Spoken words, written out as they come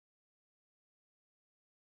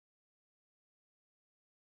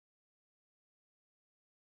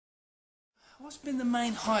What's been the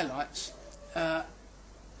main highlights and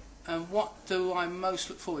what do I most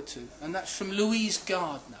look forward to? And that's from Louise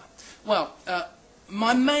Gardner. Well,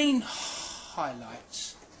 my main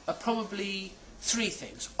highlights are probably three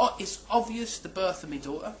things. It's obvious, the birth of my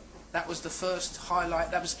daughter. That was the first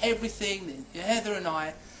highlight. That was everything that Heather and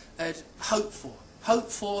I had hoped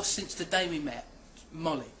for since the day we met,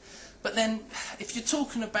 Molly. But then, if you're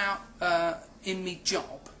talking about in me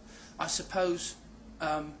job, I suppose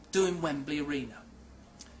doing Wembley Arena.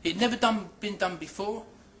 It had never been done before.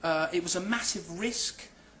 It was a massive risk,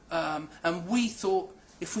 and we thought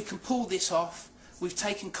if we can pull this off, we've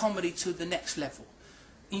taken comedy to the next level.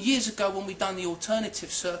 And years ago, when we done the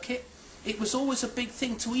alternative circuit, it was always a big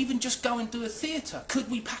thing to even just go and do a theatre. Could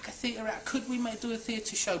we pack a theatre out? Could we do a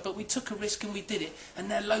theatre show? But we took a risk and we did it. And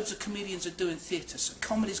now loads of comedians are doing theatre, so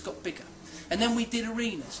comedy's got bigger. And then we did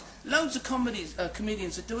arenas. Loads of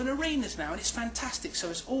comedians are doing arenas now, and it's fantastic. So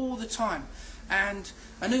it's all the time. And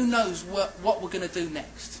who knows what we're going to do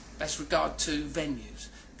next as regard to venues.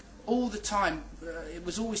 All the time, it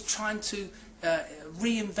was always trying to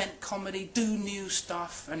reinvent comedy, do new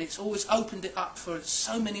stuff, and it's always opened it up for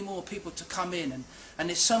so many more people to come in, and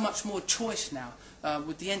there's so much more choice now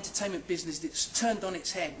with the entertainment business that's turned on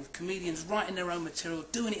its head, with comedians writing their own material,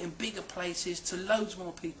 doing it in bigger places to loads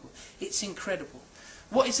more people. It's incredible.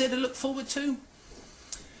 What is there to look forward to?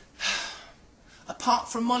 Apart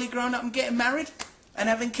from Molly growing up and getting married and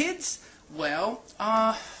having kids? Well,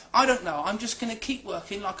 I don't know. I'm just going to keep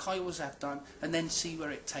working like I always have done and then see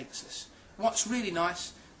where it takes us. What's really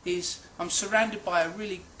nice is I'm surrounded by a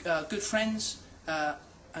really good friends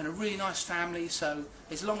and a really nice family, so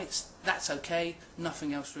as long as that's okay,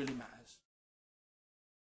 nothing else really matters.